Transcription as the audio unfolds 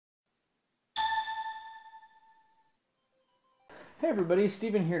Hey everybody,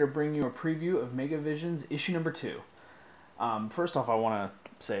 Steven here to bring you a preview of Megavisions issue number 2. First off, I want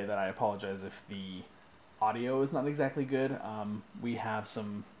to say that I apologize if the audio is not exactly good. We have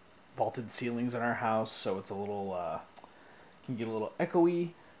some vaulted ceilings in our house, so it's a little, can get a little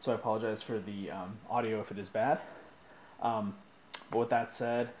echoey, so I apologize for the audio if it is bad. But with that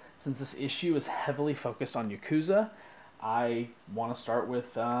said, since this issue is heavily focused on Yakuza, I want to start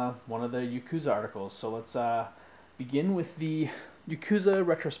with one of the Yakuza articles. So let's begin with the Yakuza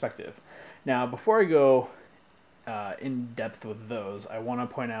retrospective. Now, before I go in depth with those, I want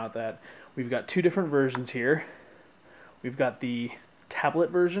to point out that we've got two different versions here. We've got the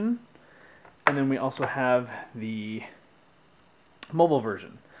tablet version, and then we also have the mobile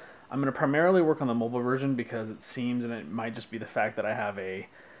version. I'm going to primarily work on the mobile version because it seems, and it might just be the fact that I have a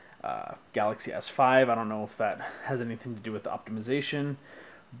Galaxy S5. I don't know if that has anything to do with the optimization,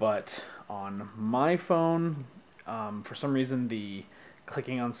 but on my phone, for some reason, the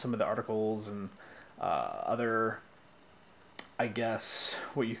clicking on some of the articles and other, I guess,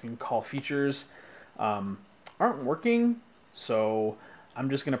 what you can call features aren't working. So I'm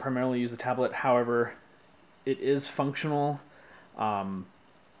just going to primarily use the tablet. However, it is functional.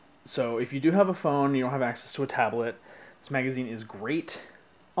 So if you do have a phone, you don't have access to a tablet, this magazine is great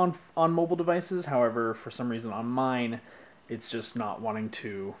on mobile devices. However, for some reason on mine, it's just not wanting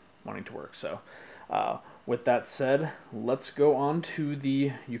to work. So with that said, let's go on to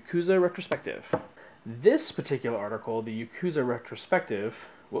the Yakuza retrospective. This particular article, the Yakuza retrospective,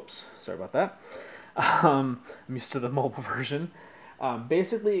 whoops, sorry about that. I'm used to the mobile version.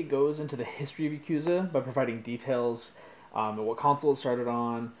 Basically, it goes into the history of Yakuza by providing details of what console it started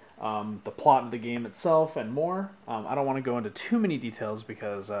on, the plot of the game itself, and more. I don't want to go into too many details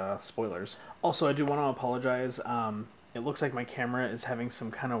because spoilers. Also, I do want to apologize. It looks like my camera is having some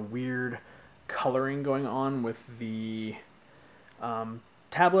kind of weird coloring going on with the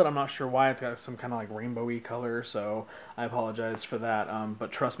tablet. I'm not sure why. It's got some kind of like rainbowy color, so I apologize for that.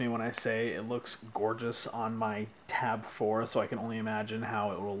 But trust me when I say it looks gorgeous on my Tab 4, so I can only imagine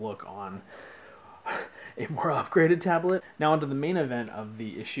how it will look on a more upgraded tablet. Now onto the main event of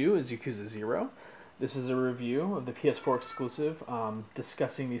the issue is Yakuza 0. This is a review of the PS4 exclusive,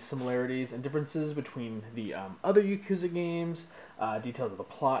 discussing the similarities and differences between the other Yakuza games, details of the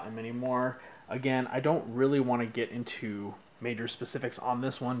plot, and many more. Again, I don't really want to get into major specifics on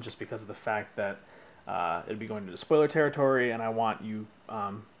this one just because of the fact that it'll be going into spoiler territory, and I want you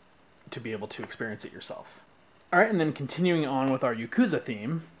to be able to experience it yourself. Alright, and then continuing on with our Yakuza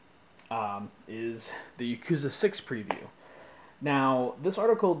theme is the Yakuza 6 preview. Now, this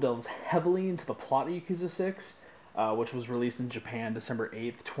article delves heavily into the plot of Yakuza 6, which was released in Japan December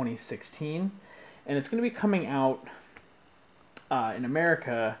 8th, 2016, and it's going to be coming out in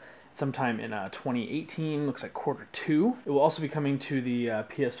America sometime in 2018, looks like Q2. It will also be coming to the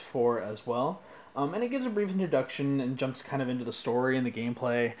PS4 as well. And it gives a brief introduction and jumps kind of into the story and the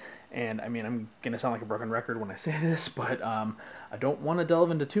gameplay. And I mean, I'm going to sound like a broken record when I say this, but I don't want to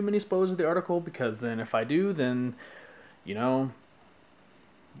delve into too many spoilers of the article, because then if I do, then, you know,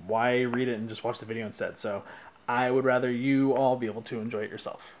 why read it and just watch the video instead? So I would rather you all be able to enjoy it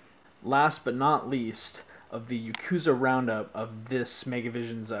yourself. Last but not least, of the Yakuza roundup of this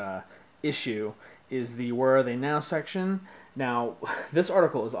Megavisions issue is the Where Are They Now section. Now, this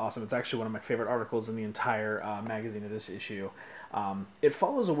article is awesome. It's actually one of my favorite articles in the entire magazine of this issue. It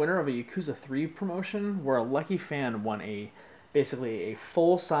follows a winner of a Yakuza 3 promotion where a lucky fan won basically a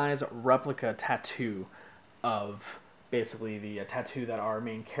full-size replica tattoo of basically the tattoo that our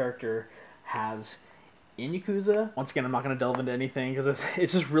main character has in Yakuza. Once again, I'm not going to delve into anything because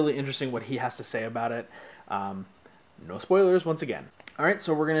it's just really interesting what he has to say about it. No spoilers once again. Alright,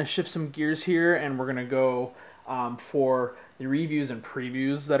 so we're going to shift some gears here, and we're going to go for the reviews and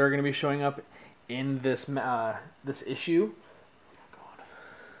previews that are going to be showing up in this this issue.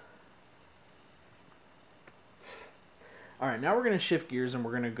 Alright, now we're going to shift gears and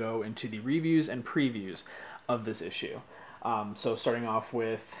we're going to go into the reviews and previews of this issue. So starting off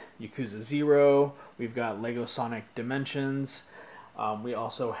with Yakuza 0, we've got Lego Sonic Dimensions. We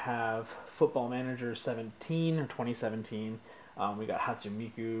also have Football Manager 17 or 2017. We got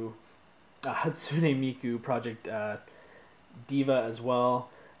Hatsune Miku Project Diva as well,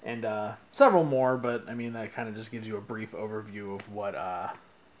 and several more. But I mean, that kind of just gives you a brief overview of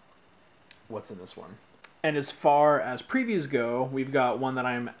what's in this one. And as far as previews go, we've got one that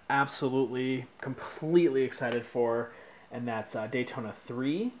I'm absolutely, completely excited for, and that's Daytona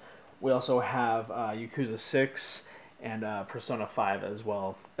 3. We also have Yakuza 6 and Persona 5 as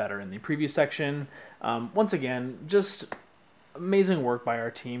well that are in the preview section. Once again, just amazing work by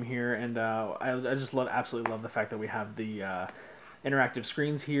our team here, and I just absolutely love the fact that we have the interactive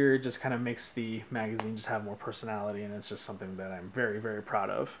screens here. It just kind of makes the magazine just have more personality, and it's just something that I'm very, very proud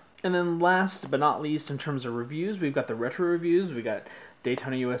of. And then last but not least, in terms of reviews, we've got the retro reviews. We got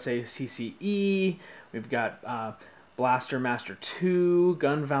Daytona USA CCE. We've got Blaster Master 2,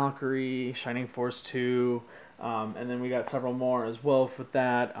 Gun Valkyrie, Shining Force 2, and then we got several more as well with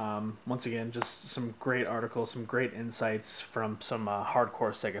that. Once again, just some great articles, some great insights from some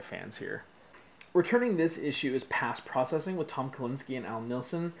hardcore Sega fans here. Returning this issue is Past Processing with Tom Kalinske and Al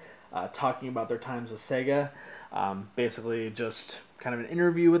Nilsson, talking about their times with Sega. Basically just kind of an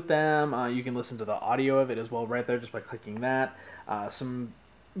interview with them. You can listen to the audio of it as well right there just by clicking that. Some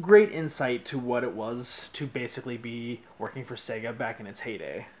great insight to what it was to basically be working for Sega back in its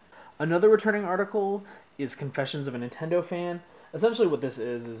heyday. Another returning article is Confessions of a Nintendo Fan. Essentially what this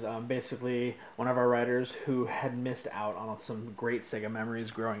is basically one of our writers who had missed out on some great Sega memories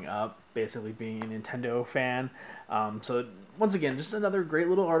growing up, basically being a Nintendo fan. So once again, just another great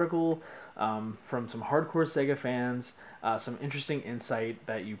little article from some hardcore Sega fans, some interesting insight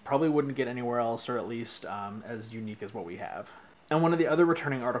that you probably wouldn't get anywhere else, or at least as unique as what we have. And one of the other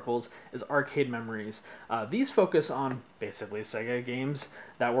returning articles is Arcade Memories. These focus on basically Sega games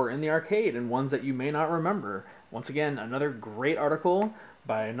that were in the arcade and ones that you may not remember. Once again, another great article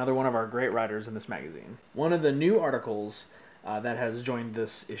by another one of our great writers in this magazine. One of the new articles that has joined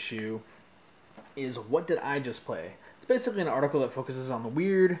this issue is What Did I Just Play? It's basically an article that focuses on the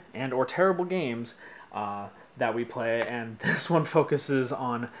weird and or terrible games that we play, and this one focuses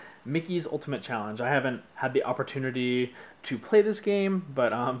on Mickey's Ultimate Challenge. I haven't had the opportunity to play this game,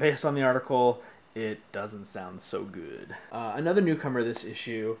 but based on the article, it doesn't sound so good. Another newcomer this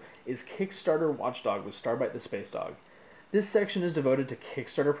issue is Kickstarter Watchdog with Starbite the Space Dog. This section is devoted to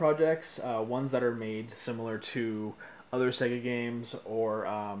Kickstarter projects, ones that are made similar to other Sega games, or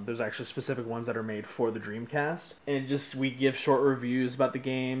there's actually specific ones that are made for the Dreamcast. And we give short reviews about the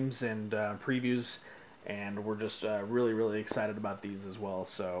games and previews, and we're just really, really excited about these as well.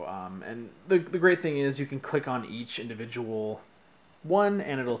 So, and the great thing is you can click on each individual one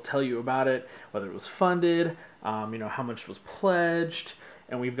and it'll tell you about it, whether it was funded, you know, how much was pledged,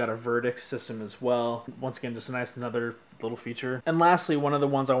 and we've got a verdict system as well. Once again, just a nice another little feature. And lastly, one of the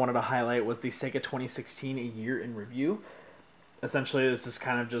ones I wanted to highlight was the Sega 2016 A Year in Review. Essentially, this is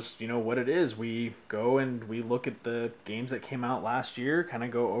kind of just, you know, what it is. We go and we look at the games that came out last year, kind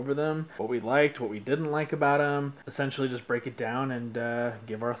of go over them, what we liked, what we didn't like about them, essentially just break it down and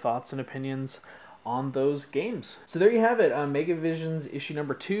give our thoughts and opinions on those games. So there you have it, Megavisions issue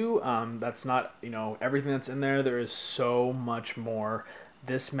number 2. That's not, you know, everything that's in there. There is so much more.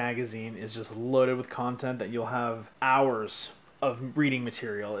 This magazine is just loaded with content that you'll have hours of reading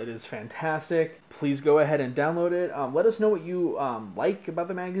material. It is fantastic. Please go ahead and download it. Let us know what you like about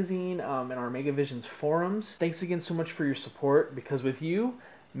the magazine in our Megavisions forums. Thanks again so much for your support, because with you,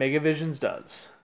 Megavisions does.